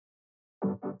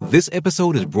This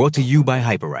episode is brought to you by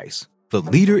Hyperice, the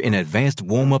leader in advanced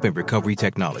warm-up and recovery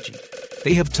technology.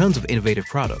 They have tons of innovative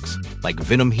products, like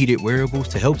Venom-heated wearables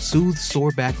to help soothe sore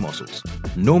back muscles,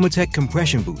 Normatec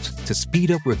compression boots to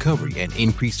speed up recovery and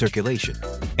increase circulation,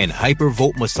 and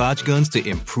Hypervolt massage guns to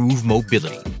improve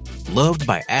mobility. Loved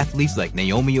by athletes like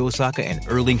Naomi Osaka and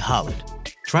Erling Haaland.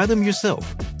 Try them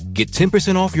yourself. Get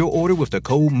 10% off your order with the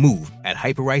code MOVE at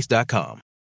Hyperice.com.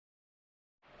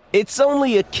 It's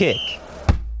only a kick,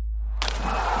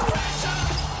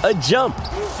 a jump,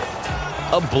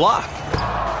 a block.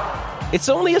 It's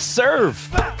only a serve.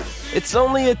 It's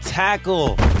only a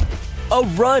tackle, a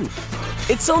run.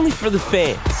 It's only for the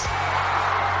fans.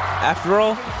 After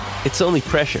all, it's only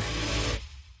pressure.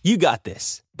 You got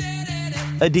this.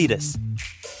 Adidas.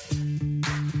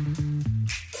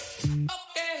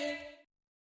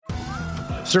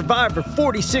 Survivor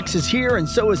 46 is here, and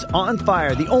so is On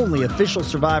Fire, the only official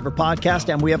Survivor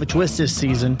podcast, and we have a twist this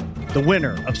season. The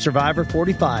winner of Survivor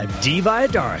 45, Dee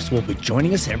Valladares, will be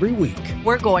joining us every week.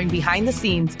 We're going behind the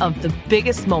scenes of the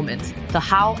biggest moments, the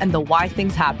how and the why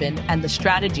things happen, and the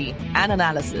strategy and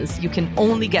analysis you can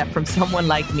only get from someone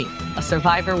like me, a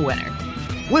Survivor winner.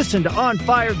 Listen to On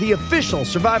Fire, the official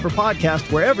Survivor podcast,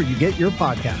 wherever you get your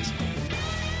podcast.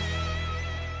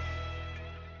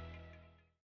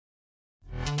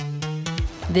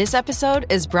 This episode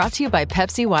is brought to you by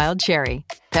Pepsi Wild Cherry.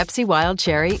 Pepsi Wild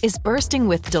Cherry is bursting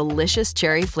with delicious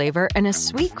cherry flavor and a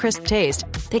sweet, crisp taste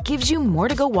that gives you more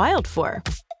to go wild for.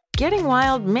 Getting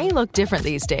wild may look different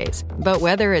these days, but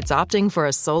whether it's opting for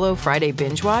a solo Friday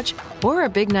binge watch or a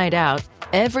big night out,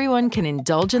 everyone can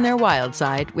indulge in their wild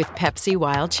side with Pepsi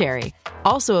Wild Cherry.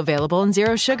 Also available in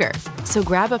Zero Sugar. So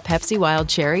grab a Pepsi Wild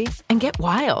Cherry and get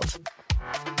wild.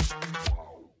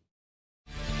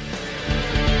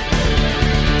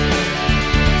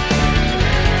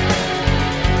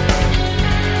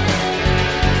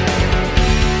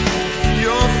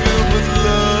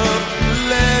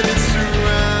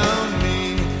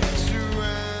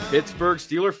 Pittsburgh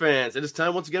Steelers fans, it is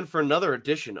time once again for another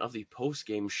edition of the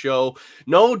post-game show.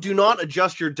 No, do not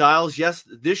adjust your dials. Yes,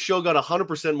 this show got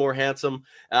 100% more handsome.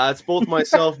 It's both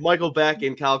myself, Michael Beck,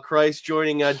 and Kyle Kreis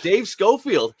joining Dave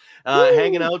Schofield,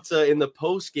 hanging out in the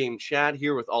post-game chat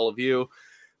here with all of you.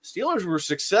 Steelers were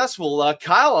successful.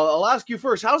 Kyle, I'll ask you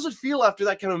first. How does it feel after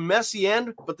that kind of messy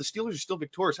end, but the Steelers are still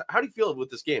victorious? How do you feel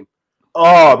with this game?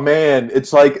 Oh man,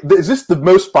 it's like, is this the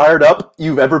most fired up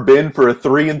you've ever been for a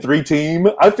 3-3 team?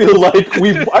 I feel like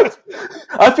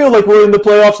I feel like we're in the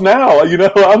playoffs now. You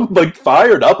know, I'm like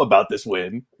fired up about this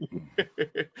win.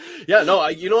 Yeah, no,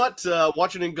 you know what?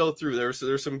 Watching it go through,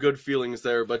 there's some good feelings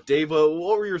there. But Dave,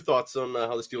 what were your thoughts on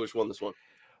how the Steelers won this one?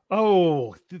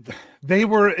 Oh,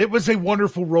 it was a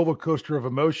wonderful roller coaster of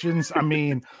emotions. I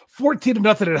mean, 14-0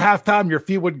 at halftime, your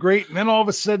feet went great, and then all of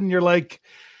a sudden you're like,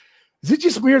 is it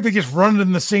just weird they just run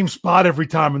in the same spot every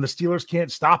time and the Steelers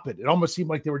can't stop it? It almost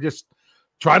seemed like they were just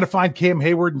trying to find Cam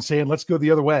Hayward and saying, let's go the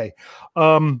other way.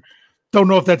 Don't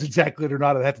know if that's exactly it or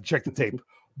not. I'd have to check the tape.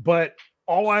 But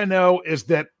all I know is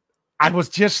that I was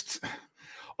just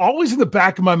always in the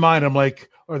back of my mind, I'm like,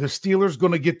 are the Steelers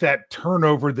going to get that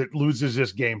turnover that loses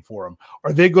this game for them?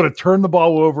 Are they going to turn the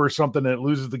ball over or something and it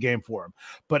loses the game for them?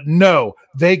 But no,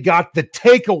 they got the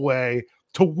takeaway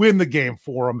to win the game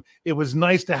for them. It was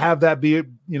nice to have that be,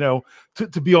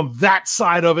 to be on that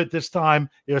side of it this time.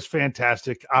 It was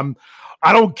fantastic.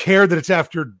 I don't care that it's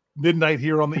after midnight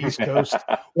here on the East Coast.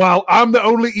 While I'm the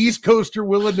only East Coaster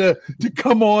willing to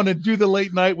come on and do the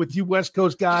late night with you West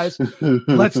Coast guys,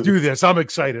 let's do this. I'm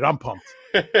excited. I'm pumped.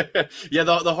 Yeah,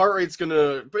 the heart rate's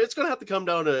gonna have to come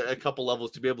down a couple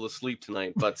levels to be able to sleep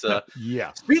tonight. But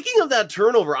yeah. Speaking of that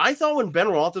turnover, I thought when Ben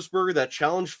Roethlisberger, that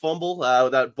challenge fumble,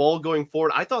 that ball going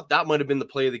forward, I thought that might have been the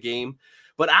play of the game.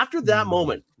 But after that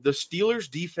moment, the Steelers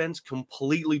defense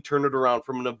completely turned it around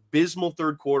from an abysmal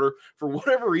third quarter. For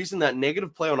whatever reason, that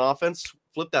negative play on offense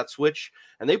flipped that switch,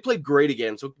 and they played great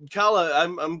again. So, Kyle,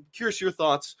 I'm curious your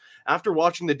thoughts after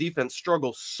watching the defense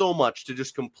struggle so much to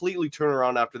just completely turn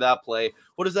around after that play.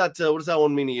 What does that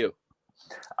one mean to you?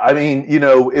 I mean,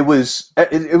 it was. I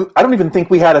don't even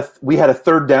think we had a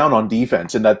third down on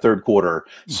defense in that third quarter.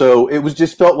 So it was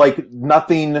just felt like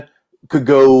nothing could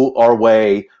go our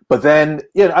way. But then,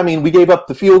 we gave up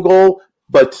the field goal.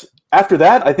 But after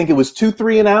that, I think it was 2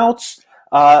 3-and-outs.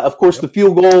 Of course, the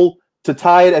field goal to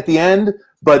tie it at the end.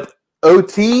 But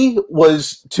OT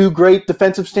was 2 great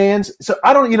defensive stands. So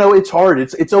I don't. It's hard.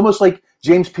 It's almost like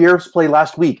James Pierce play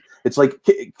last week. It's like,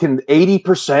 can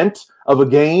 80% of a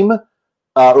game,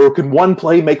 or can one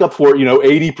play make up for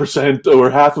 80% or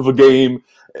half of a game?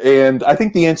 And I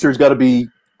think the answer has got to be,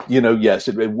 yes,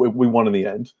 we won in the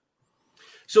end.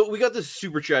 So we got this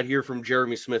super chat here from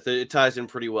Jeremy Smith. It ties in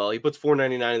pretty well. He puts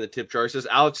 $4.99 in the tip jar. He says,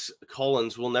 Alex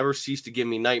Collins will never cease to give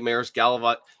me nightmares.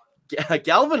 Galvanizing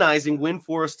win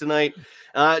for us tonight.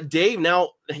 Dave,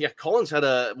 now, Collins had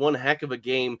one heck of a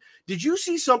game. Did you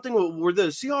see something? Were the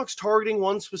Seahawks targeting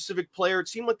one specific player? It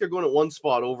seemed like they're going at one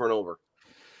spot over and over.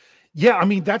 Yeah, I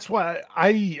mean, that's why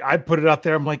I put it out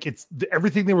there. I'm like,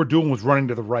 everything they were doing was running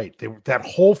to the right. That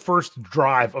whole first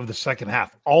drive of the second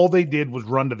half, all they did was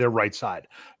run to their right side,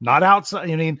 not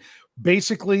outside. I mean,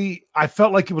 basically, I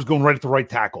felt like it was going right at the right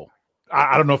tackle.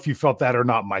 I don't know if you felt that or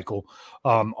not, Michael,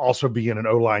 also being an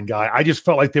O-line guy. I just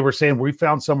felt like they were saying, we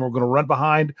found someone we're going to run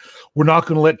behind. We're not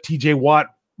going to let TJ Watt,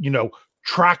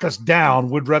 track us down.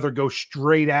 Would rather go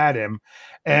straight at him.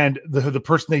 And the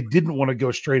person they didn't want to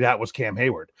go straight at was Cam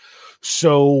Hayward.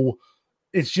 So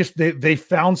it's just they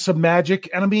found some magic.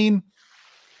 And I mean,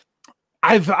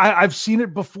 I've seen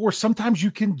it before. Sometimes you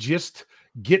can just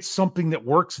get something that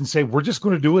works and say, we're just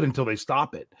going to do it until they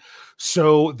stop it.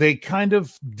 So they kind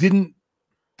of didn't.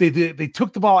 They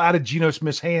took the ball out of Geno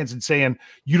Smith's hands and saying,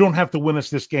 you don't have to win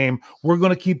us this game. We're going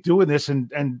to keep doing this.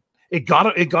 And it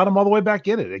got them all the way back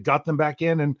in it. It got them back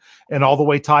in and all the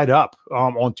way tied up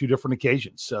on two different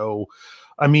occasions. So,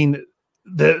 I mean,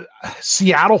 the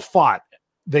Seattle fought.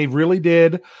 They really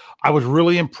did. I was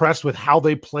really impressed with how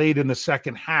they played in the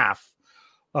second half.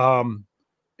 Of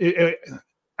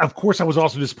course, I was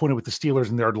also disappointed with the Steelers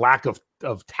and their lack of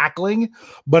tackling.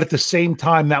 But at the same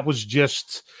time, that was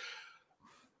just –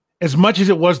 as much as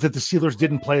it was that the Steelers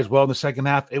didn't play as well in the second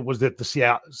half, it was that the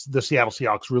Seattle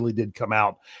Seahawks really did come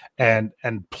out and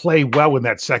play well in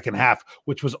that second half,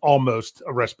 which was almost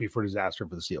a recipe for disaster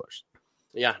for the Steelers.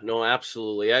 Yeah, no,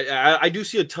 absolutely. I do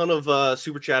see a ton of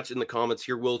super chats in the comments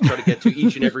here. We'll try to get to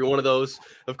each and every one of those,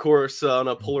 of course, on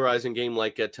a polarizing game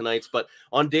like tonight's. But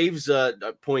on Dave's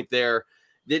point there,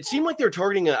 it seemed like they were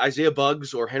targeting Isaiah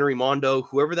Buggs or Henry Mondo,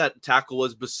 whoever that tackle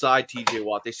was beside TJ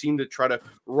Watt. They seemed to try to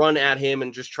run at him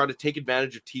and just try to take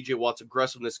advantage of TJ Watt's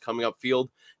aggressiveness coming upfield.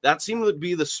 That seemed to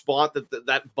be the spot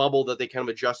that bubble that they kind of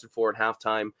adjusted for at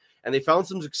halftime, and they found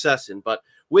some success in. But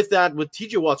with that, with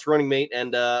TJ Watt's running mate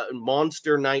and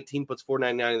Monster 19 puts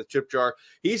 $4.99 in the chip jar,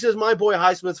 he says, my boy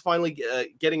Highsmith's finally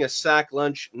getting a sack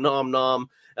lunch. Nom nom.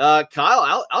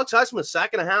 Kyle, Alex Highsmith,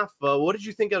 sack and a half. What did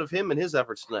you think out of him and his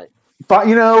efforts tonight? But,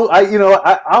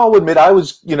 I'll admit I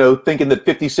was, thinking that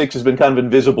 56 has been kind of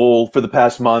invisible for the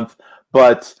past month,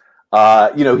 but,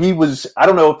 he was, I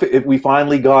don't know if we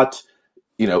finally got,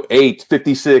 8,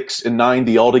 56 and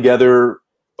 90 all together,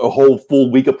 a whole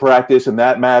full week of practice, and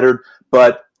that mattered.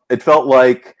 But it felt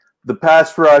like the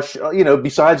pass rush,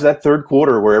 besides that third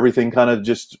quarter where everything kind of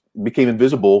just became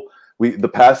invisible, the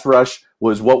pass rush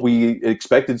was what we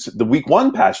expected, the week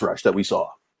one pass rush that we saw.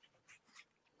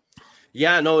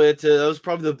 Yeah, no, that was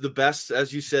probably the best,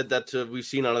 as you said, that we've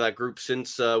seen out of that group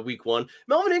since week one.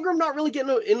 Melvin Ingram not really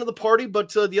getting into the party,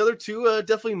 but the other two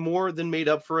definitely more than made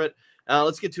up for it.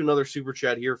 Let's get to another super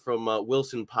chat here from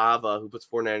Wilson Pava, who puts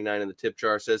 $4.99 in the tip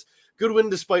jar. Says, good win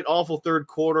despite awful third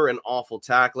quarter and awful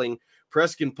tackling.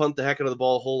 Preskin punt the heck out of the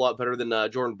ball a whole lot better than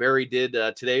Jordan Berry did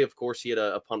today. Of course, he had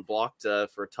a punt blocked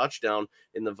for a touchdown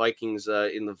in the Vikings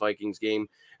game.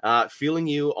 Feeling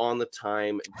you on the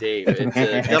time, Dave.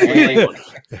 It's definitely a late one.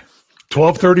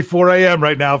 12:34 a.m.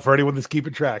 right now for anyone that's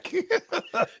keeping track.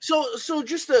 So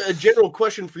just a general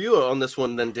question for you on this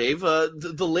one then, Dave.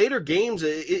 The later games,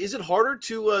 is it harder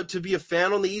to be a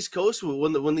fan on the East Coast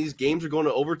when these games are going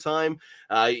to overtime?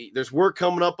 There's work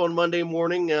coming up on Monday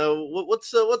morning.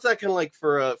 What's that kind of like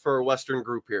for a Western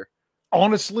group here?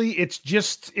 Honestly,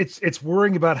 it's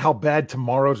worrying about how bad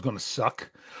tomorrow's going to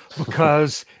suck,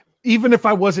 because even if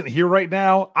I wasn't here right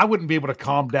now, I wouldn't be able to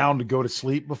calm down to go to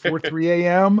sleep before 3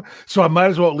 a.m. So I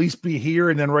might as well at least be here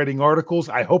and then writing articles.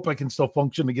 I hope I can still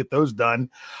function to get those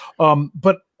done.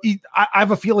 But I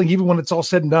have a feeling even when it's all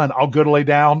said and done, I'll go to lay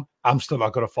down. I'm still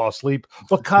not going to fall asleep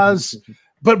because,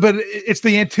 but it's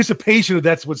the anticipation of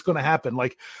that's what's going to happen.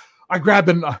 Like I grabbed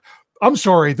an. I'm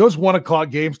sorry, those 1 o'clock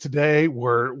games today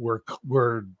were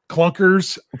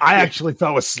clunkers. I actually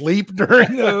fell asleep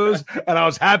during those, and I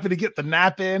was happy to get the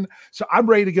nap in. So I'm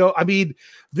ready to go. I mean,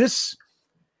 this,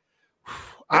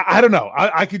 I don't know.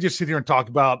 I could just sit here and talk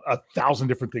about 1,000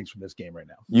 different things from this game right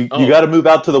now. You got to move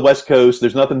out to the West Coast.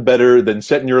 There's nothing better than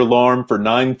setting your alarm for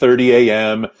 9:30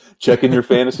 a.m., checking your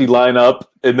fantasy lineup,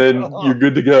 and then you're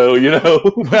good to go,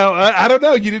 Well, I don't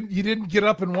know. You didn't get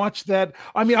up and watch that.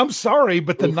 I mean, I'm sorry,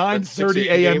 but the 9:30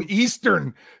 a.m.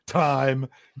 Eastern time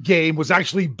game was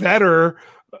actually better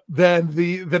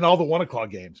than all the 1 o'clock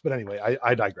games. But anyway,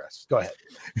 I digress. Go ahead.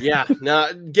 Yeah.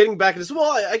 Now, getting back to this,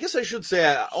 well, I guess I should say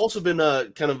I also been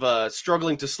kind of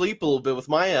struggling to sleep a little bit with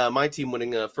my team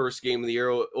winning first game of the year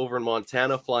over in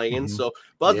Montana, flying in. So,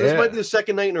 but this might be the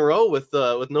second night in a row with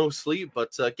no sleep.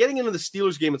 But getting into the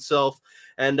Steelers game itself,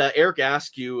 and Eric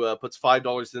Askew puts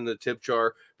 $5 in the tip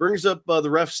jar, brings up the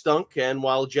ref stunk. And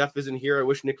while Jeff isn't here, I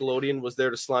wish Nickelodeon was there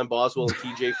to slime Boswell and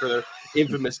TJ for their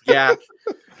infamous gack.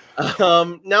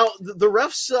 Now the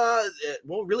refs,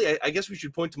 well, really, I guess we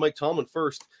should point to Mike Tomlin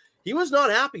first. He was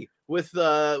not happy with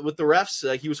the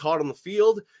refs. He was hot on the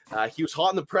field. He was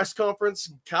hot in the press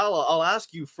conference. Kyle, I'll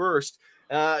ask you first.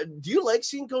 Do you like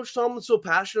seeing Coach Tomlin so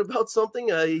passionate about something?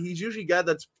 He's usually a guy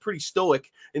that's pretty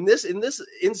stoic. In this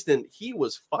instant, he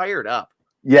was fired up.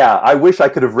 Yeah, I wish I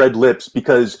could have read lips,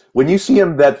 because when you see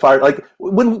him that fired, like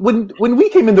when we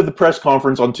came into the press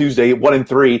conference on Tuesday at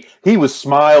 1-3, he was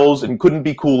smiles and couldn't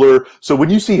be cooler. So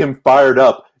when you see him fired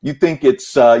up, you think it's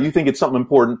something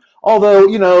important.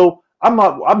 Although,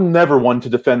 I'm never one to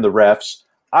defend the refs.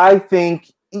 I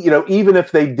think, even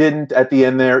if they didn't at the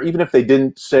end there, even if they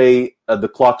didn't say the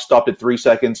clock stopped at 3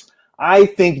 seconds, I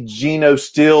think Geno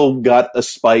still would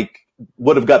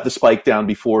have got the spike down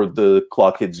before the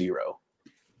clock hit 0.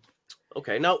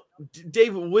 Okay, now,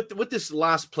 Dave, with this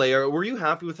last play, were you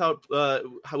happy with how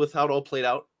it all played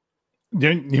out?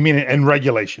 You mean in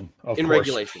regulation? In course.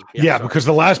 Regulation, yeah, because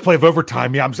the last play of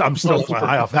overtime, I'm still flying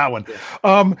high off that one.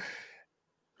 Yeah.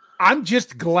 I'm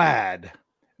just glad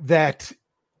that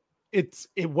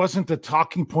it wasn't the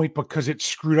talking point, because it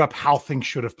screwed up how things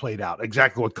should have played out.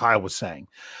 Exactly what Kyle was saying.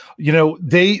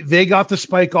 They got the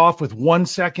spike off with 1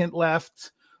 second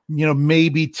left.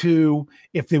 Maybe 2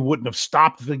 if they wouldn't have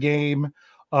stopped the game.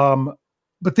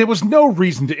 But there was no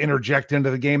reason to interject into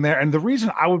the game there. And the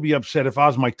reason I would be upset if I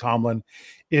was Mike Tomlin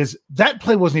is that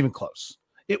play wasn't even close.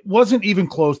 It wasn't even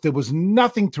close. There was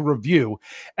nothing to review.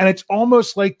 And it's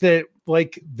almost like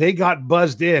they got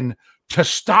buzzed in to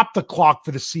stop the clock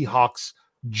for the Seahawks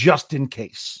just in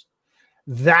case.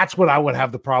 That's what I would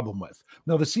have the problem with.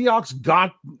 No, the Seahawks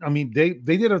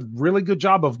they did a really good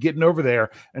job of getting over there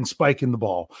and spiking the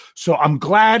ball. So I'm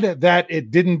glad that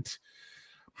it didn't.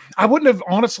 I wouldn't have,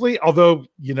 honestly, although,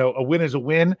 a win is a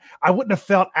win, I wouldn't have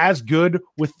felt as good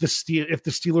with if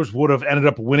the Steelers would have ended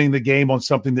up winning the game on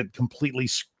something that completely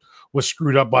was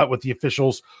screwed up with the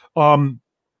officials in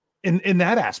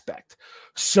that aspect.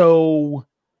 So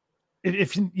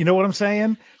if you know what I'm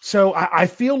saying? So I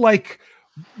feel like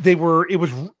it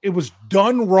was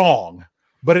done wrong,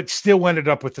 but it still ended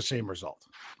up with the same result.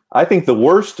 I think the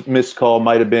worst missed call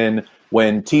might have been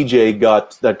when TJ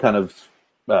got that kind of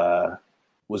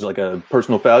was like a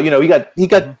personal foul. He got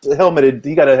helmeted,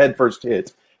 he got a head first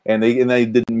hit, and they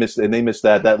didn't miss, and they missed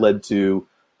that. That led to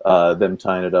them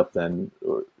tying it up then,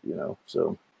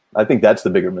 so I think that's the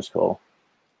bigger missed call.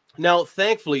 Now,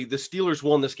 thankfully, the Steelers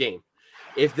won this game.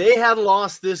 If they had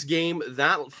lost this game,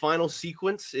 that final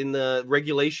sequence in the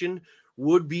regulation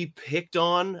would be picked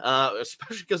on,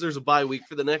 especially because there's a bye week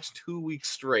for the next 2 weeks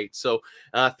straight. So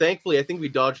thankfully, I think we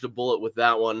dodged a bullet with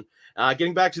that one.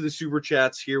 Getting back to the super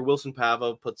chats here, Wilson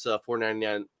Pava puts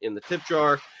 $4.99 in the tip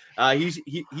jar.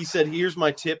 He said, "Here's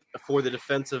my tip for the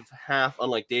defensive half.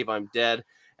 Unlike Dave, I'm dead.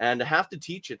 And I have to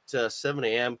teach at 7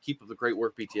 a.m. Keep up the great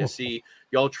work, BTSC.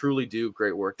 Y'all truly do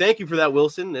great work." Thank you for that,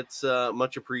 Wilson. It's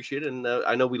much appreciated. And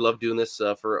I know we love doing this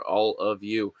for all of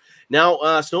you.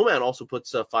 Now, Snowman also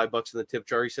puts $5 in the tip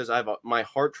jar. He says, "I have my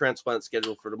heart transplant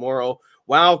scheduled for tomorrow.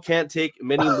 Wow, can't take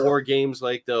many more games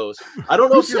like those." I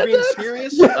don't know if you're being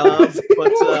serious,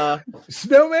 but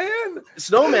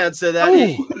Snowman said that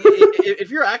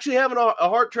if you're actually having a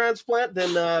heart transplant,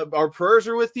 then our prayers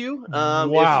are with you.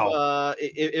 Wow.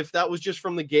 If that was just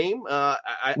from the game,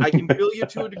 I can feel you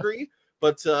to a degree.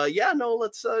 But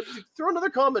let's throw another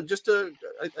comment.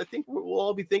 I think we'll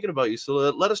all be thinking about you. So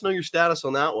let us know your status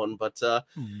on that one. But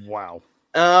wow.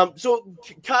 So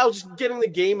Kyle, just getting the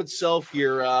game itself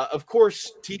here. Of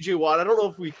course, TJ Watt. I don't know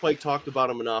if we quite talked about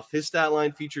him enough. His stat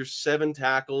line features 7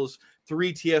 tackles,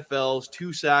 3 TFLs,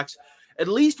 2 sacks, at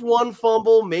least 1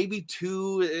 fumble, maybe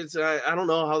 2. I don't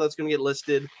know how that's going to get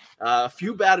listed. A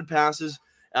few batted passes.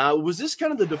 Was this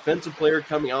kind of the defensive player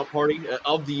coming out party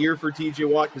of the year for TJ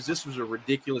Watt? Because this was a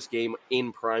ridiculous game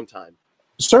in prime time.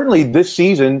 Certainly this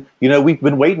season, we've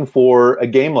been waiting for a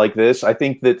game like this. I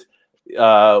think that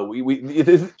I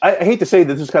hate to say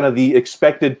this is kind of the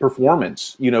expected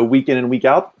performance, week in and week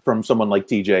out from someone like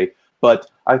TJ. But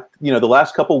the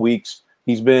last couple weeks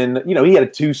he's been, he had a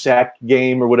 2-sack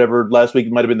game or whatever last week.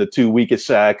 It might have been the 2 weakest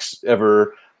sacks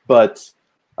ever. But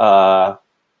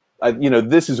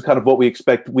this is kind of what we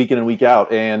expect week in and week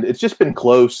out, and it's just been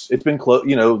close. It's been close.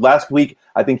 Last week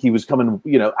I think he was coming.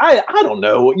 I don't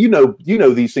know. You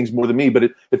know these things more than me, but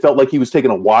it felt like he was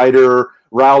taking a wider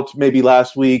route maybe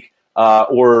last week,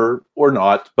 or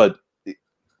not. But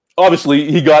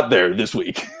obviously he got there this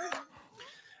week.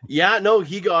 Yeah, no,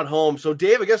 he got home. So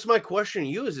Dave, I guess my question to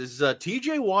you is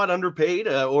TJ Watt underpaid,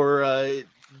 or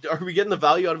are we getting the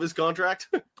value out of his contract?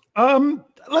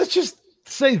 Let's just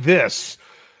say this.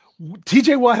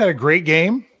 TJ Watt had a great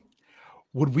game.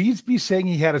 Would we be saying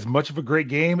he had as much of a great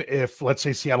game if, let's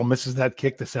say, Seattle misses that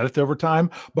kick to send it to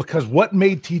overtime? Because what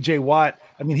made TJ Watt,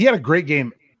 he had a great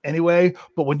game anyway,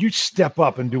 but when you step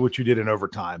up and do what you did in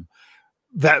overtime,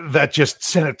 that just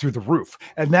sent it through the roof.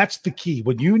 And that's the key.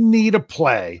 When you need a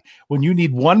play, when you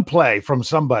need one play from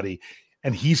somebody,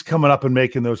 and he's coming up and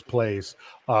making those plays,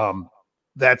 the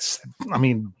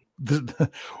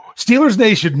Steelers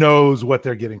Nation knows what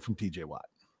they're getting from TJ Watt.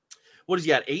 What is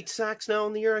he at? 8 sacks now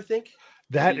in the year, I think?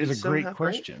 That is a great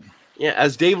question. Right? Yeah,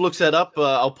 as Dave looks that up,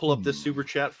 I'll pull up this super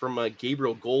chat from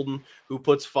Gabriel Golden, who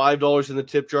puts $5 in the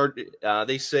tip jar.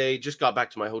 They say, just got back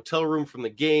to my hotel room from the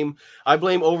game. I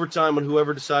blame overtime on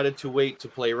whoever decided to wait to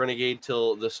play Renegade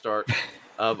till the start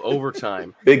of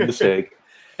overtime. Big mistake.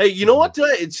 Hey, you know what?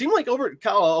 It seemed like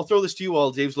Kyle, I'll throw this to you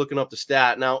while Dave's looking up the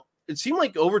stat. Now, it seemed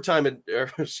like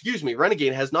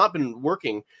Renegade has not been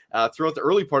working throughout the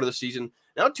early part of the season.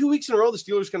 Now, 2 weeks in a row, the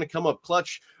Steelers going to come up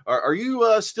clutch. Are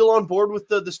you still on board with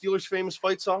the Steelers' famous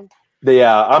fight song?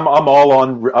 Yeah, I'm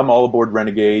all aboard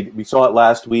Renegade. We saw it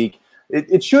last week.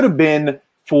 It should have been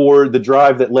for the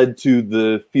drive that led to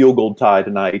the field goal tie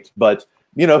tonight. But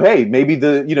hey, maybe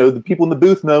the people in the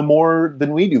booth know more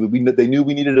than we do. They knew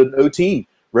we needed an OT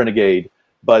Renegade.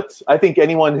 But I think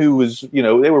anyone who was,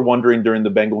 they were wondering during the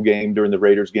Bengal game, during the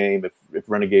Raiders game, if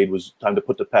Renegade was time to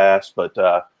put to pass. But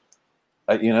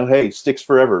hey, sticks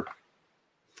forever.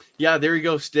 Yeah, there you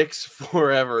go. Sticks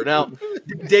forever. Now,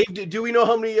 Dave, do we know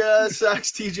how many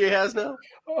sacks TJ has now?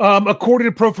 According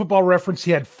to Pro Football Reference,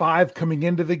 he had 5 coming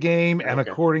into the game. And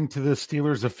according to the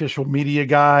Steelers official media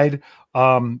guide,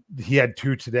 he had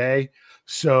 2 today.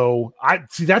 So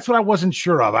that's what I wasn't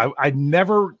sure of. I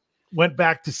never went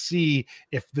back to see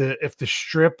if the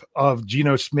strip of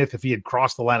Geno Smith, if he had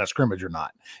crossed the line of scrimmage or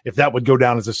not, if that would go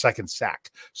down as a second sack.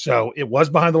 So it was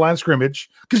behind the line of scrimmage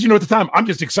because, at the time, I'm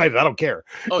just excited. I don't care.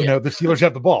 The Steelers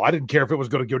have the ball. I didn't care if it was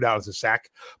going to go down as a sack.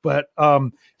 But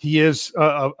he is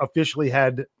officially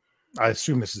had, I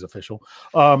assume this is official,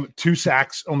 2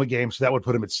 sacks on the game. So that would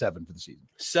put him at 7 for the season.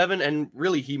 7, and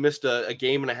really he missed a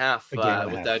game and a half with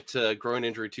that groin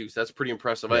injury too. So that's pretty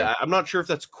impressive. Yeah. I'm not sure if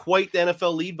that's quite the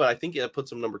NFL lead, but I think it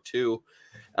puts him number 2.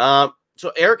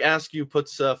 So Eric Askew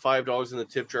puts $5 in the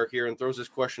tip jar here and throws this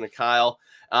question to Kyle.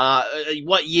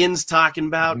 What Yin's talking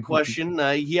about question.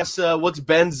 He asks, what's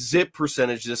Ben's zip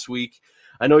percentage this week?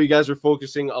 I know you guys are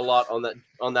focusing a lot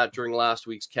on that during last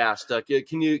week's cast.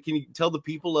 Can you tell the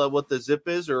people what the zip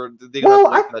is, or they gonna have to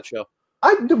watch that show?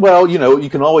 You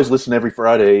can always listen every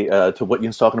Friday to what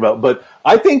Yin's talking about. But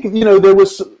I think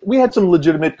we had some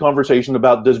legitimate conversation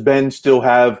about, does Ben still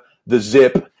have the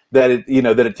zip that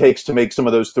it takes to make some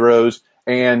of those throws?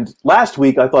 And last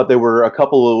week I thought there were a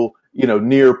couple of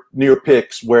near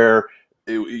picks where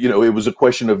it was a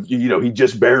question of, he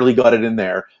just barely got it in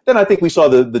there. Then I think we saw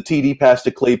the TD pass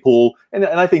to Claypool. And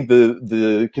I think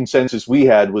the consensus we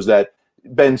had was that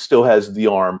Ben still has the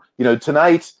arm.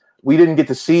 Tonight we didn't get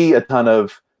to see a ton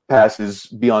of passes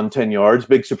beyond 10 yards.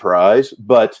 Big surprise.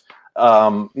 But,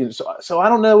 so I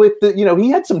don't know if he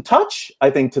had some touch, I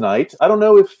think, tonight. I don't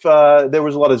know if there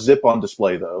was a lot of zip on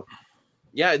display, though.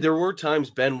 Yeah, there were times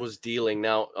Ben was dealing.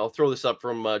 Now, I'll throw this up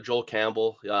from Joel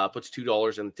Campbell, puts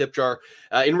 $2 in the tip jar.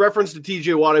 In reference to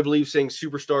TJ Watt, I believe, saying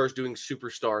superstars doing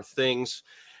superstar things.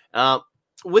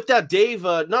 With that, Dave,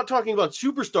 not talking about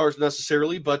superstars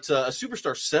necessarily, but a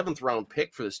superstar 7th-round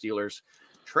pick for the Steelers.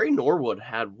 Trey Norwood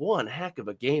had one heck of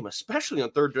a game, especially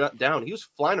on third down. He was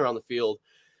flying around the field.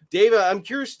 Dave, I'm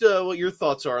curious what your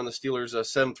thoughts are on the Steelers'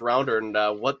 7th-rounder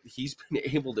and what he's been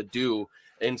able to do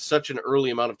in such an early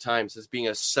amount of times as being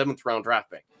a 7th-round draft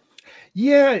pick.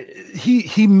 Yeah,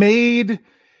 he made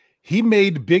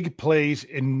big plays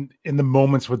in the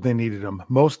moments when they needed him.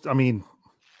 Was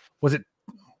it?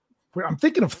 I'm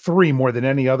thinking of 3 more than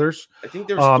any others. I think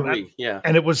there's 3. Yeah,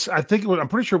 and I'm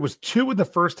pretty sure it was 2 in the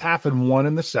first half and 1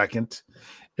 in the second.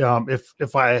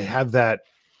 If I have that.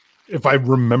 If I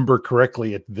remember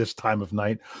correctly at this time of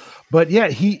night. But yeah,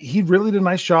 he really did a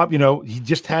nice job. He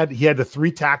had the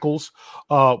 3 tackles,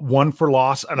 1 for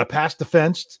loss and a pass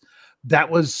defense. That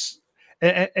was,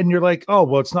 and you're like, oh,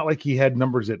 well, it's not like he had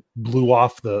numbers that blew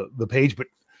off the page, but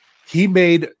he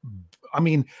made I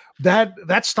mean,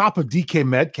 that stop of DK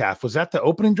Metcalf, was that the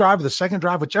opening drive or the second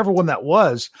drive, whichever one that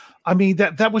was? I mean,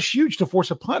 that was huge to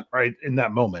force a punt right in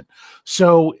that moment.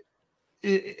 So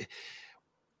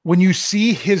when you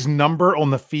see his number on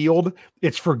the field,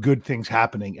 it's for good things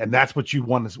happening, and that's what you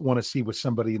want to see with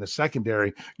somebody in the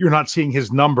secondary. You're not seeing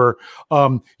his number.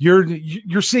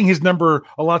 You're seeing his number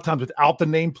a lot of times without the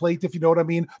nameplate, if you know what I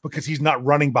mean, because he's not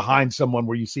running behind someone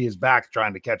where you see his back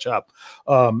trying to catch up.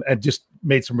 And just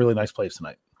made some really nice plays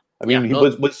tonight. I mean,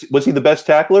 was he the best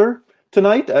tackler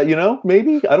tonight?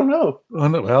 Maybe, I don't know.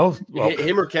 Well,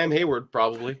 him or Cam Hayward,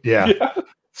 probably. Yeah.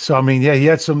 So, I mean, he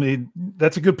had some.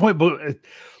 That's a good point, but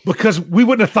because we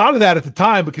wouldn't have thought of that at the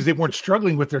time because they weren't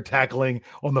struggling with their tackling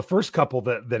on the first couple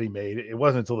that he made. It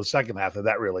wasn't until the second half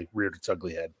that really reared its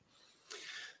ugly head.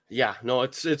 Yeah, no,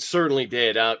 it certainly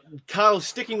did. Kyle,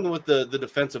 sticking with the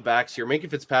defensive backs here, Minkah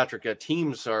Fitzpatrick,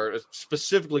 teams are,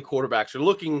 specifically quarterbacks, are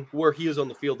looking where he is on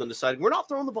the field and deciding we're not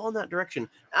throwing the ball in that direction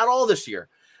at all this year.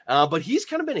 But he's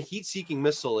kind of been a heat-seeking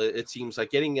missile, it seems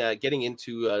like, getting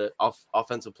into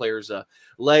offensive players'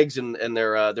 legs and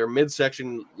their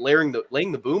midsection, laying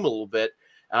the boom a little bit.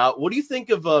 What do you think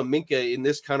of Minkah in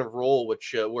this kind of role,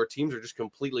 where teams are just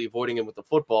completely avoiding him with the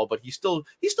football, but he's still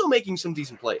making some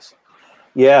decent plays?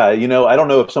 Yeah, I don't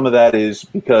know if some of that is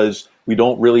because we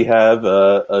don't really have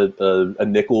a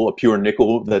nickel, a pure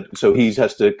nickel, so he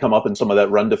has to come up in some of that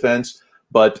run defense.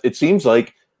 But it seems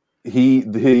like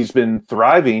he's been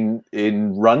thriving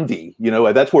in run D.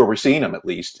 That's where we're seeing him at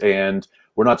least, and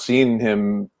we're not seeing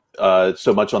him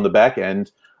so much on the back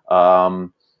end.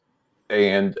 And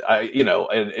is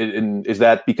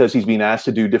that because he's being asked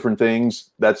to do different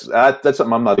things? That's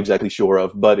something I'm not exactly sure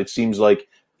of, but it seems like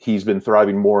he's been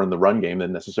thriving more in the run game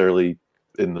than necessarily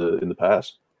in the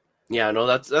past. Yeah, no,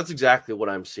 that's exactly what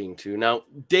I'm seeing too. Now,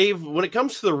 Dave, when it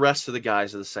comes to the rest of the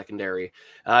guys of the secondary,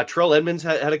 Terrell Edmonds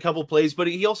had a couple plays, but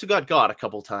he also got a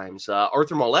couple times.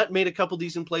 Arthur Maulet made a couple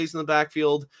decent plays in the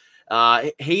backfield.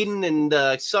 Hayden and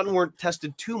Sutton weren't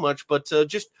tested too much, but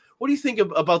just what do you think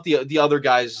about the other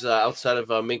guys outside of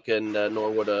Minkah and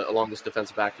Norwood along this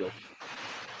defensive backfield?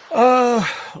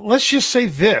 Let's just say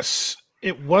this.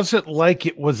 It wasn't like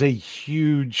it was a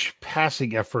huge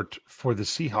passing effort for the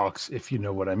Seahawks, if you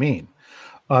know what I mean.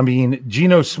 I mean,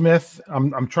 Geno Smith,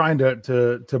 I'm trying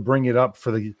to bring it up for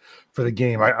the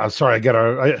game. I'm sorry,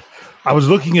 I was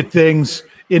looking at things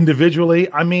individually.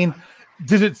 I mean,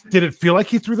 did it feel like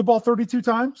he threw the ball 32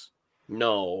 times?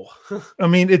 No. I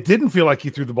mean, it didn't feel like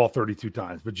he threw the ball 32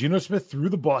 times, but Geno Smith threw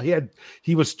the ball.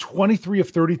 He was 23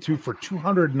 of 32 for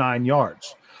 209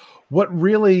 yards. What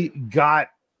really got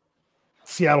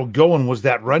Seattle going was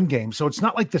that run game. So it's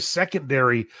not like the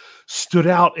secondary stood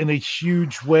out in a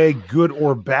huge way, good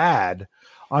or bad.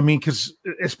 I mean, because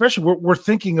especially we're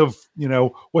thinking of,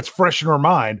 what's fresh in our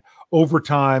mind,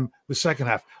 overtime, the second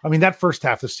half. I mean, that first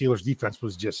half, the Steelers defense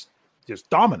was just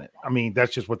dominant. I mean,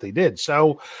 that's just what they did.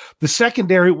 So the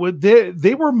secondary,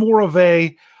 they were more of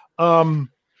a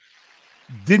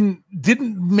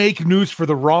didn't make news for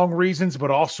the wrong reasons,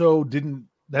 but also didn't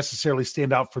necessarily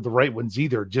stand out for the right ones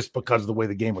either, just because of the way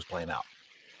the game was playing out.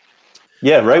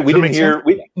 Yeah, right. We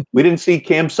didn't see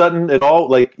Cam Sutton at all.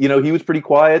 Like, he was pretty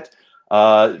quiet.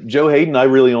 Joe Hayden, I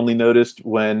really only noticed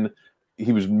when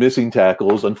he was missing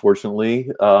tackles,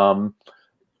 unfortunately.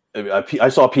 I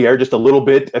saw Pierre just a little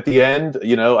bit at the end.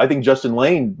 I think Justin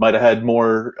Lane might have had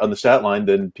more on the stat line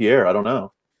than Pierre. I don't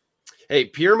know. Hey,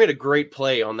 Pierre made a great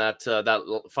play on that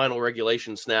final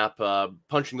regulation snap,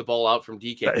 punching the ball out from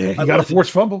DK. He got a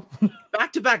forced fumble.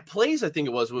 Back-to-back plays, I think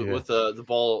it was, with the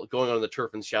ball going on the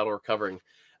turf and Seattle recovering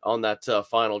on that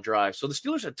final drive. So the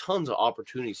Steelers had tons of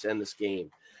opportunities to end this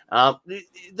game.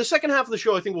 The second half of the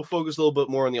show, I think we'll focus a little bit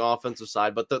more on the offensive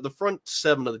side, but the front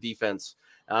seven of the defense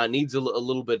needs a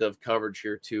little bit of coverage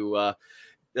here too.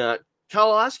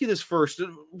 Kyle, I'll ask you this first.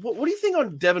 What do you think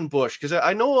on Devin Bush? Because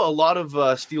I know a lot of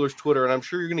Steelers Twitter, and I'm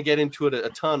sure you're going to get into it a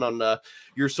ton on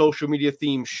your social media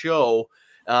themed show.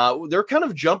 They're kind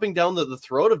of jumping down the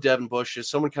throat of Devin Bush as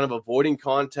someone kind of avoiding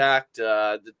contact.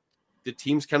 The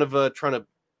team's kind of trying to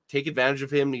take advantage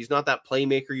of him. He's not that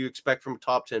playmaker you expect from a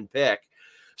top 10 pick.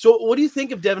 So what do you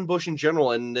think of Devin Bush in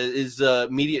general? And is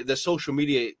the social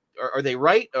media, are they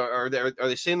right? Are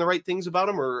they saying the right things about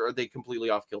him, or are they completely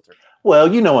off kilter?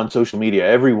 Well, on social media,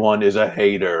 everyone is a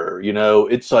hater.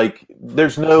 It's like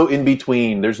there's no in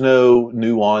between. There's no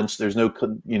nuance. There's no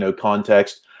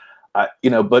context.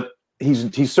 But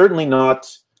he's certainly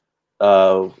not.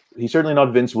 He's certainly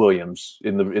not Vince Williams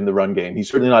in the run game. He's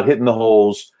certainly not hitting the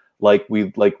holes like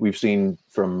we've seen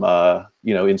from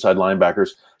inside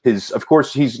linebackers. Of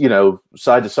course, he's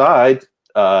side to side.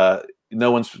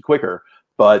 No one's quicker.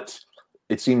 But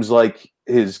it seems like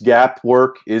his gap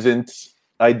work isn't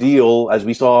ideal, as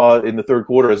we saw in the third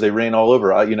quarter as they ran all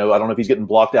over. I don't know if he's getting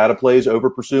blocked out of plays, over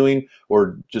pursuing,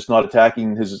 or just not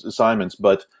attacking his assignments,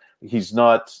 but he's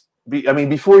not.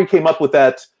 Before he came up with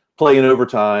that play in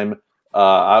overtime,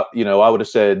 I would have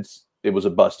said it was a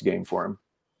bust game for him.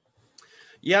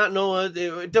 Yeah, no,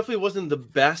 it definitely wasn't the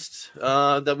best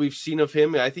that we've seen of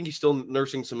him. I think he's still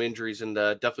nursing some injuries and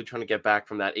definitely trying to get back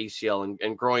from that ACL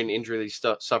and groin injury that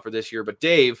he suffered this year. But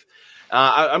Dave,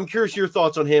 I'm curious your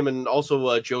thoughts on him and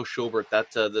also Joe Schobert,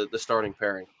 the starting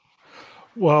pairing.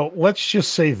 Well, let's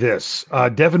just say this.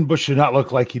 Devin Bush did not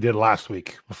look like he did last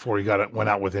week before he went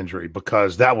out with injury,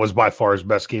 because that was by far his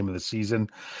best game of the season.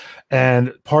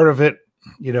 And part of it,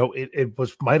 it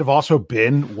might have also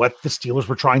been what the Steelers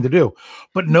were trying to do.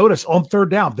 But notice on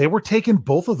third down, they were taking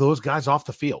both of those guys off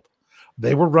the field.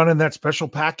 They were running that special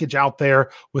package out there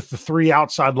with the 3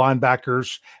 outside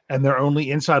linebackers, and their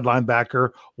only inside linebacker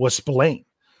was Spillane.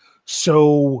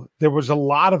 So there was a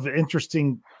lot of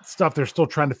interesting stuff they're still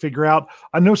trying to figure out.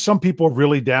 I know some people are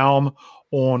really down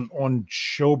on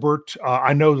Schobert.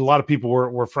 I know a lot of people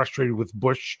were frustrated with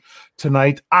Bush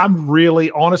tonight.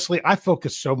 Honestly, I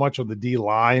focus so much on the D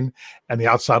line and the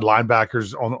outside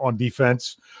linebackers on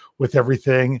defense with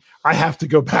everything. I have to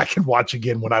go back and watch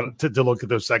again to look at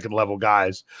those second level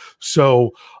guys.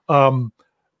 So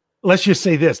let's just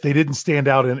say this: they didn't stand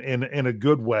out in a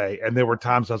good way, and there were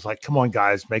times I was like, "Come on,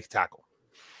 guys, make a tackle."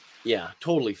 Yeah,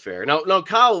 totally fair. Now,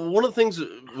 Kyle, one of the things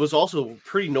that was also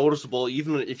pretty noticeable,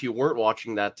 even if you weren't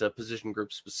watching that position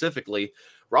group specifically,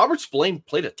 Robert Spillane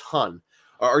played a ton.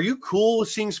 Are you cool with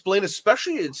seeing Spillane,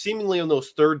 especially seemingly in those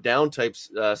third down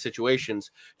types situations?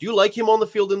 Do you like him on the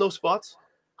field in those spots?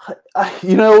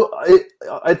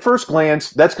 At first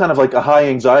glance, that's kind of like a high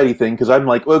anxiety thing, because I'm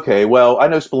like, okay, well, I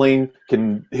know Spillane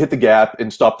can hit the gap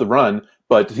and stop the run,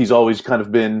 but he's always kind of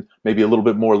been maybe a little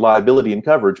bit more liability in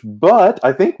coverage. But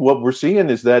I think what we're seeing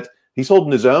is that he's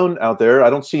holding his own out there. I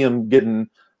don't see him getting,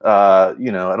 at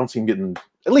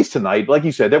least tonight, like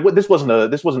you said, this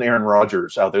wasn't Aaron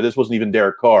Rodgers out there. This wasn't even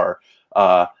Derek Carr.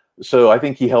 So I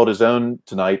think he held his own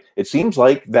tonight. It seems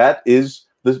like that is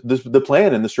the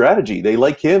plan and the strategy. They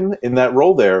like him in that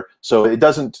role there. So it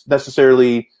doesn't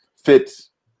necessarily fit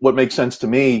what makes sense to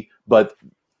me, but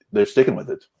they're sticking with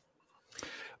it.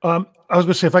 I was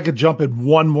going to say, if I could jump in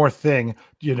one more thing,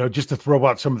 just to throw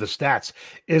out some of the stats,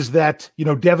 is that,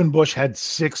 Devin Bush had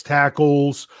 6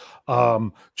 tackles.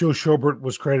 Joe Schobert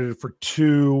was credited for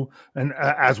 2, and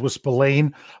as was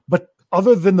Spillane. But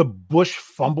other than the Bush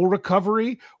fumble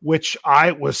recovery, which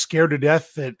I was scared to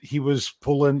death that he was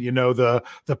pulling, the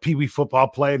Pee Wee football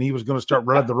play and he was going to start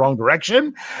running the wrong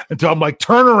direction, until I'm like,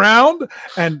 turn around.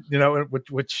 And,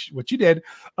 which you did.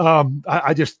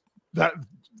 That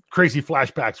crazy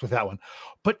flashbacks with that one.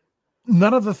 But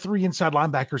none of the 3 inside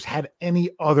linebackers had any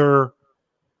other,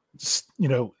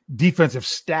 defensive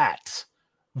stats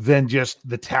than just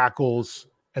the tackles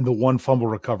and the 1 fumble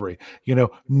recovery.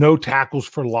 No tackles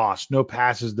for loss, no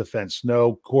passes defense,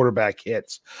 no quarterback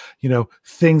hits,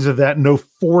 things of that, no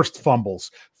forced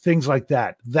fumbles, things like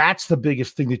that. That's the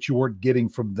biggest thing that you weren't getting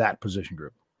from that position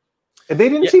group. And they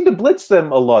didn't seem to blitz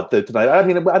them a lot tonight. I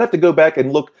mean, I'd have to go back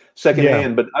and look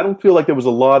secondhand, but I don't feel like there was a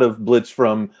lot of blitz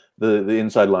from the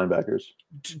inside linebackers.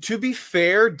 To be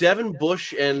fair, Devin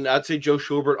Bush and I'd say Joe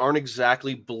Schobert aren't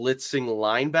exactly blitzing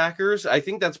linebackers. I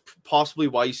think that's possibly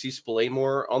why you see Spillane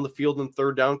more on the field in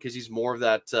third down, because he's more of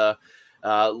that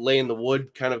lay in the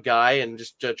wood kind of guy and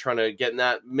just trying to get in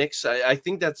that mix. I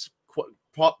think that's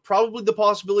probably the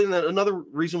possibility. And another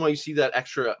reason why you see that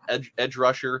extra edge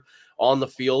rusher on the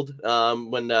field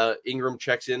when Ingram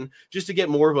checks in, just to get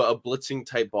more of a blitzing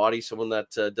type body, someone that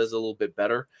does a little bit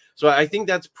better. So I think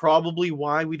that's probably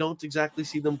why we don't exactly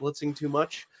see them blitzing too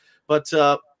much. But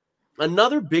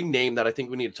another big name that I think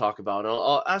we need to talk about, and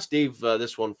I'll ask Dave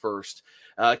this one first.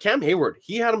 Cam Hayward,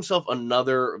 he had himself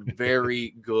another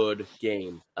very good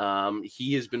game.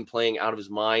 He has been playing out of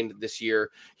his mind this year.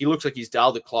 He looks like he's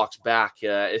dialed the clocks back.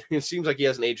 It seems like he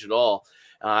hasn't aged at all.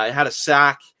 Had a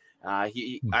sack. I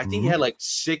think he had like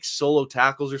 6 solo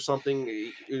tackles or something.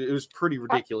 It was pretty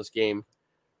ridiculous game.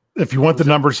 If you want the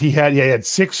numbers, he had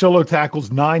 6 solo tackles,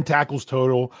 9 tackles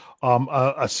total,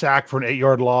 a sack for an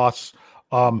 8-yard loss,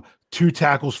 2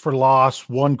 tackles for loss,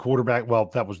 1 quarterback.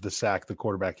 Well, that was the sack, the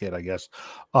quarterback hit, I guess.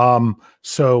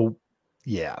 So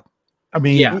yeah, I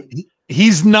mean,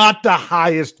 he's not the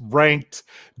highest ranked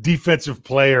defensive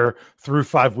player through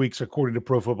 5 weeks, according to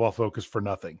Pro Football Focus, for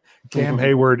nothing. Cam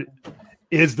Hayward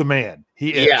is the man.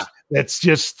 He is. Yeah. That's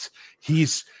just,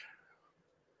 he's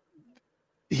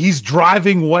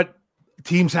driving what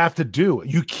teams have to do.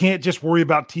 You can't just worry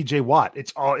about TJ Watt.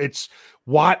 It's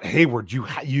Watt, Hayward,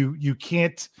 you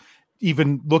can't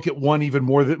even look at one even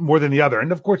more than the other.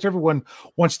 And of course, everyone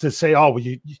wants to say, "Oh, well,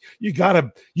 you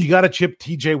gotta chip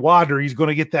TJ Watt, or he's going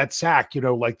to get that sack,"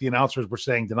 like the announcers were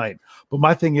saying tonight. But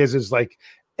my thing is like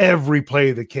every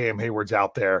play that Cam Hayward's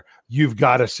out there, you've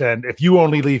got to send. If you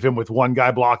only leave him with one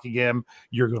guy blocking him,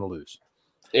 you're going to lose.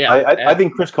 Yeah, I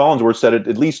think Chris Collinsworth said it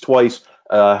at least twice.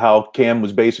 How Cam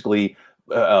was basically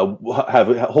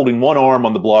holding one arm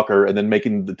on the blocker and then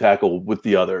making the tackle with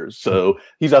the other. So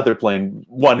he's out there playing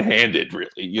one-handed,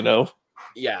 really,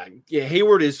 Yeah,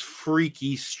 Hayward is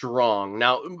freaky strong.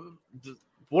 Now,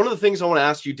 one of the things I want to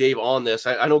ask you, Dave, on this,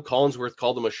 I know Collinsworth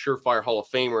called him a surefire Hall of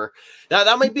Famer.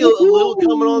 That might be a little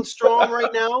coming on strong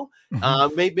right now.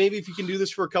 Maybe if you can do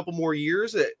this for a couple more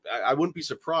years, I wouldn't be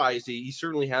surprised. He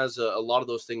certainly has a lot of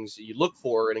those things you look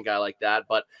for in a guy like that.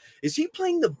 But is he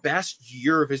playing the best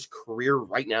year of his career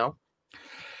right now?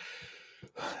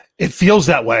 It feels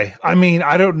that way. I mean,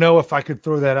 I don't know if I could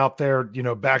throw that out there,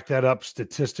 back that up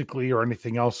statistically or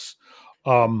anything else.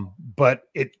 But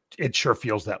it sure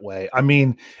feels that way. I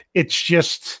mean, it's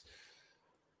just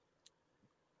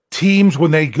teams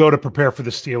when they go to prepare for the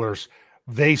Steelers,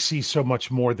 they see so much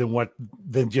more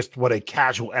than just what a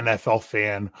casual NFL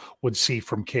fan would see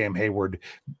from Cam Hayward.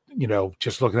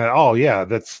 Just looking at, oh yeah,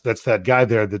 that's that guy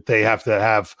there that they have to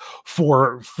have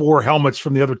four helmets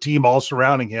from the other team all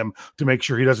surrounding him to make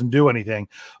sure he doesn't do anything.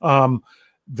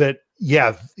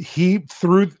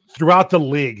 Throughout the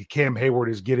league, Cam Hayward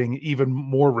is getting even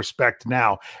more respect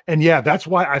now. And yeah, that's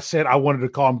why I said I wanted to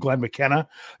call him Glenn McKenna,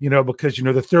 because, the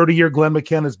 30-year Glenn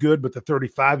McKenna is good, but the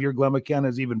 35-year Glenn McKenna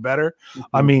is even better.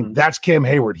 Mm-hmm. I mean, that's Cam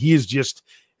Hayward. He is just,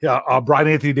 Brian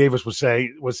Anthony Davis was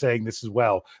saying this as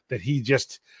well, that he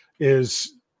just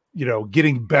is,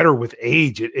 getting better with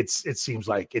age. It seems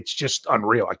like it's just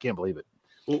unreal. I can't believe it.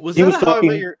 I was just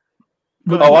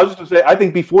going to say, I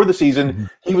think before the season,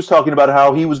 he was talking about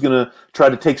how he was going to try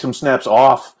to take some snaps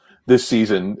off this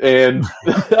season. And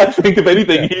I think, if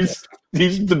anything,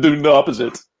 he's doing the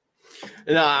opposite.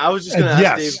 No, I was just going to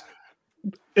ask Dave.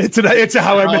 It's a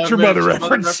How I Met Your Mother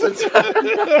reference.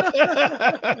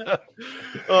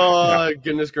 Oh,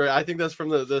 goodness gracious. I think that's from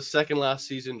the second last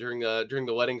season during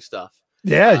the wedding stuff.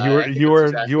 Yeah, you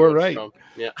were right.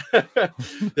 Yeah.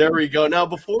 There we go. Now,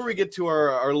 before we get to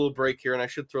our little break here, and I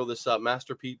should throw this up,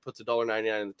 Master Pete puts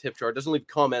 $1.99 in the tip jar. Doesn't leave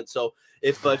comments, so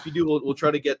if you do, we'll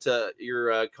try to get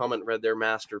your comment read there,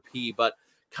 Master P. But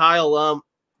Kyle,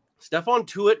 Stephon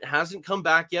Tuitt hasn't come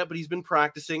back yet, but he's been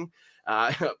practicing.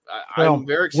 I'm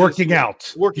very excited. Working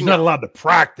out. He's not allowed to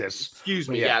practice. Excuse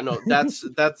me. Yeah, no, that's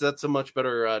a much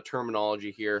better terminology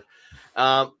here.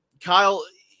 Kyle,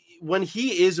 when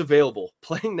he is available,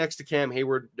 playing next to Cam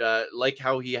Hayward, like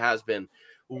how he has been,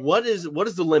 what is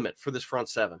the limit for this front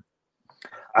seven?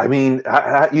 I mean,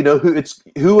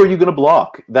 who are you going to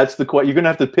block? That's the question. You're going to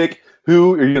have to pick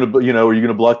who are you going to, are you going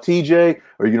to block TJ?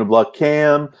 Or are you going to block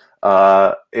Cam?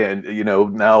 And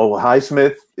now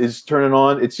Highsmith is turning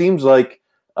on. It seems like,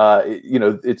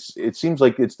 it seems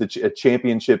like it's a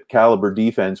championship caliber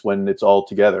defense when it's all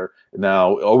together.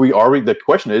 Now, are we? The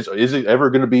question is it ever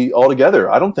going to be all together?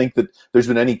 I don't think that there's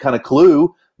been any kind of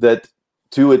clue that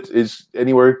Tuitt is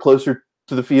anywhere closer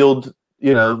to the field,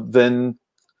 than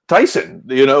Tyson,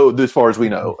 as far as we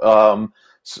know.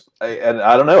 And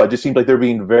I don't know. It just seems like they're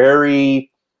being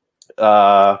very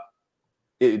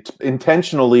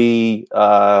intentionally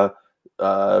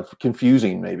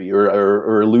confusing, maybe,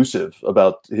 or elusive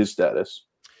about his status.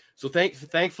 So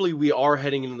thankfully, we are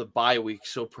heading into the bye week,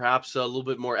 so perhaps a little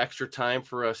bit more extra time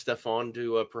for Stephon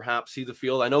to perhaps see the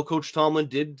field. I know Coach Tomlin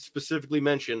did specifically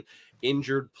mention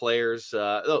injured players.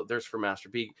 There's for Master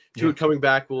P. Tuitt coming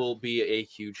back will be a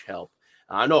huge help.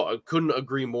 I couldn't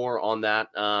agree more on that.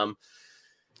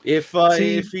 If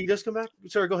he does come back,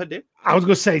 sorry, go ahead, Dave. I was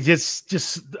going to say just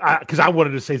because I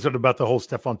wanted to say something about the whole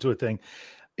Stephon Tuitt thing.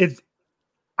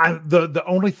 The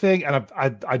only thing, and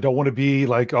I don't want to be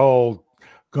like,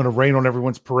 going to rain on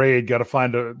everyone's parade. Going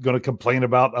to complain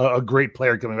about a great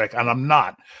player coming back, and I'm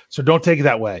not. So don't take it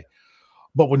that way.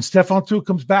 But when Stephon Tuitt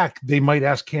comes back, they might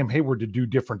ask Cam Hayward to do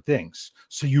different things.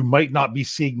 So you might not be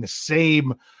seeing the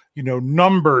same,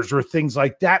 numbers or things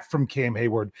like that from Cam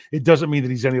Hayward. It doesn't mean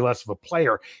that he's any less of a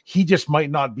player. He just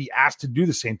might not be asked to do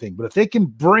the same thing. But if they can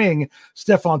bring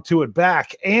Stephon Tuitt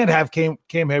back and have Cam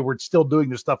Hayward still doing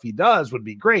the stuff he does, would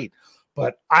be great.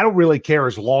 But I don't really care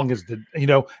as long as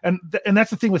and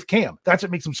that's the thing with Cam. That's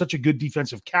what makes him such a good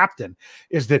defensive captain,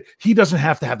 is that he doesn't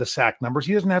have to have the sack numbers.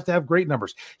 He doesn't have to have great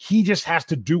numbers. He just has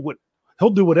to he'll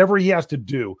do whatever he has to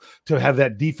do to have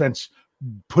that defense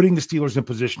putting the Steelers in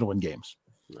position to win games.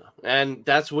 And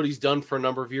that's what he's done for a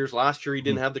number of years. Last year, he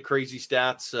didn't have the crazy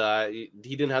stats.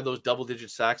 He didn't have those double-digit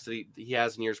sacks that he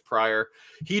has in years prior.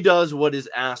 He does what is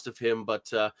asked of him,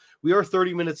 but we are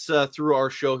 30 minutes through our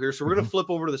show here, so we're going to flip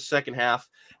over to the second half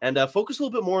and focus a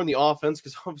little bit more on the offense,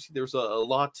 because obviously there's a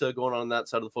lot going on that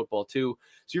side of the football too.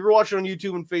 So if you're watching on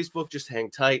YouTube and Facebook, just hang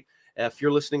tight. If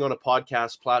you're listening on a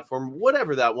podcast platform,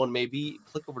 whatever that one may be,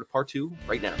 click over to part 2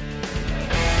 right now.